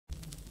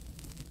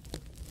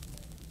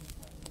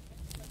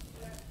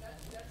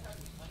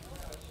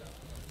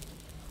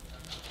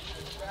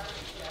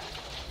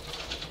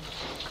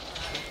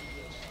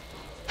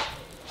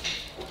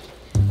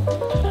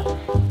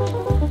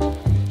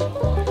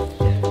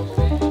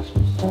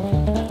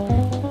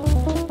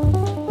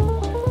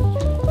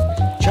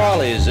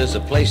Charlie's is a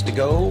place to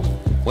go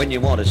when you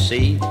want to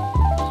see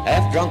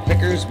half-drunk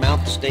pickers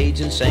mount the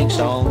stage and sing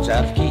songs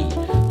out of key.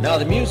 Now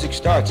the music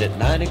starts at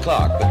 9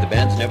 o'clock, but the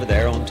band's never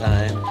there on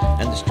time.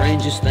 And the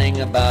strangest thing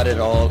about it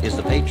all is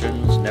the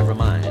patrons never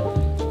mind.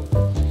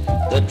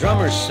 The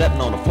drummer's sitting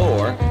on the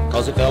floor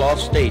 'cause he fell off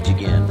stage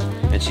again.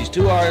 And she's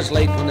 2 hours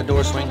late when the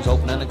door swings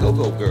open and a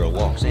go-go girl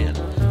walks in.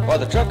 For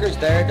the truckers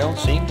there don't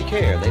seem to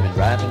care. They've been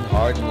driving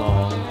hard and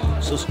long.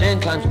 So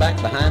Stan climbs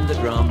back behind the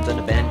drums and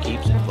the band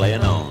keeps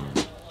playing on.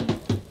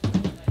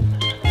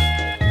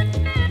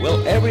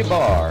 Well, every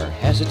bar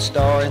has its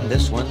star and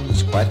this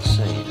one's quite the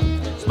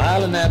same.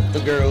 Smiling at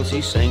the girls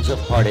he sings of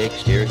heartache,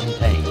 tears, and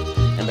pain.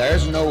 And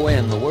there's no way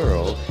in the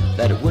world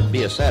that it would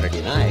be a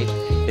Saturday night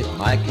if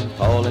Mike and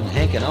Paul and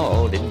Hank and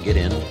all didn't get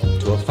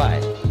into a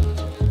fight.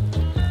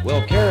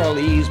 Well, Carol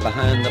E's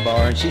behind the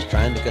bar and she's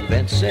trying to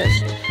convince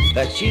Sis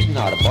that she's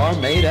not a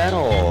barmaid at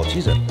all.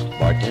 She's a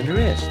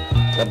bartenderess.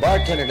 The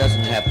bartender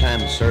doesn't have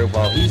time to serve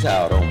while he's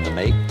out on the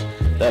make.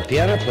 The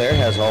piano player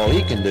has all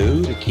he can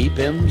do to keep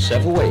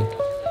himself awake.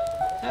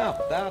 How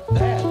about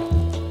that?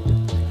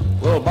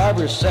 Well,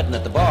 Barbara's sitting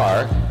at the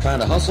bar trying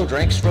to hustle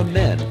drinks from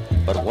men.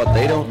 But what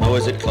they don't know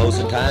is at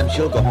closing time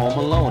she'll go home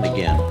alone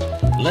again.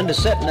 Linda's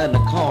sitting in the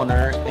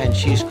corner and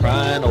she's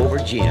crying over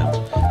Jim.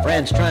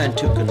 Fran's trying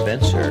to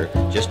convince her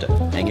just to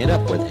hang it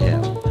up with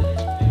him.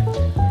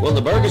 Well,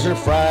 the burgers are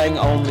frying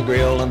on the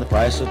grill and the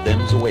price of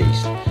them's a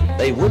waste.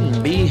 They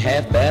wouldn't be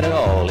half bad at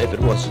all if it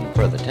wasn't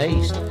for the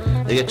taste.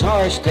 The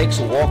guitarist takes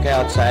a walk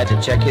outside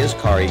to check his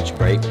car each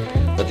break.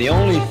 But the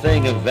only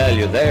thing of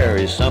value there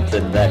is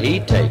something that he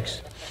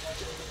takes.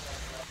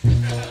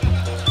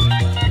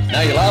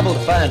 Now you're liable to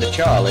find a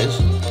Charlie's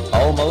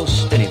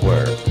almost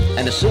anywhere.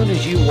 And as soon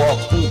as you walk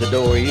through the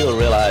door, you'll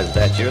realize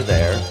that you're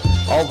there.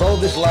 Although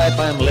this life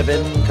I'm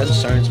living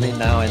concerns me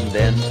now and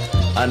then,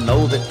 I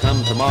know that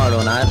come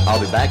tomorrow night I'll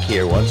be back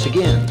here once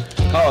again.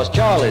 'Cause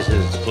Charlie's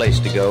is the place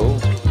to go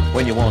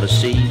when you want to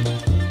see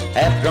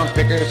half-drunk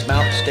pickers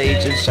mount the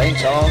stage and sing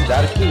songs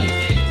out of key.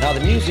 Now the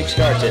music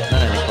starts at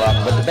 9 o'clock,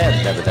 but the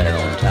band's never there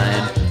on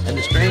time. And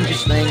the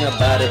strangest thing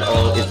about it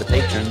all is the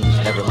patrons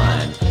never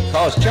mind.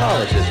 'Cause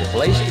Charlie's is the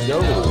place to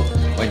go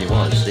when you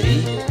want to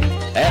see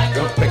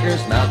half-drunk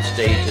pickers mount the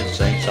stage and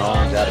sing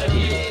songs out of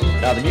key.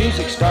 Now the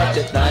music starts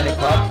at 9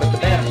 o'clock, but the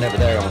band's never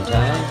there on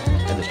time.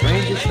 And the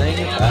strangest thing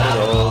about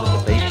it all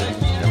is the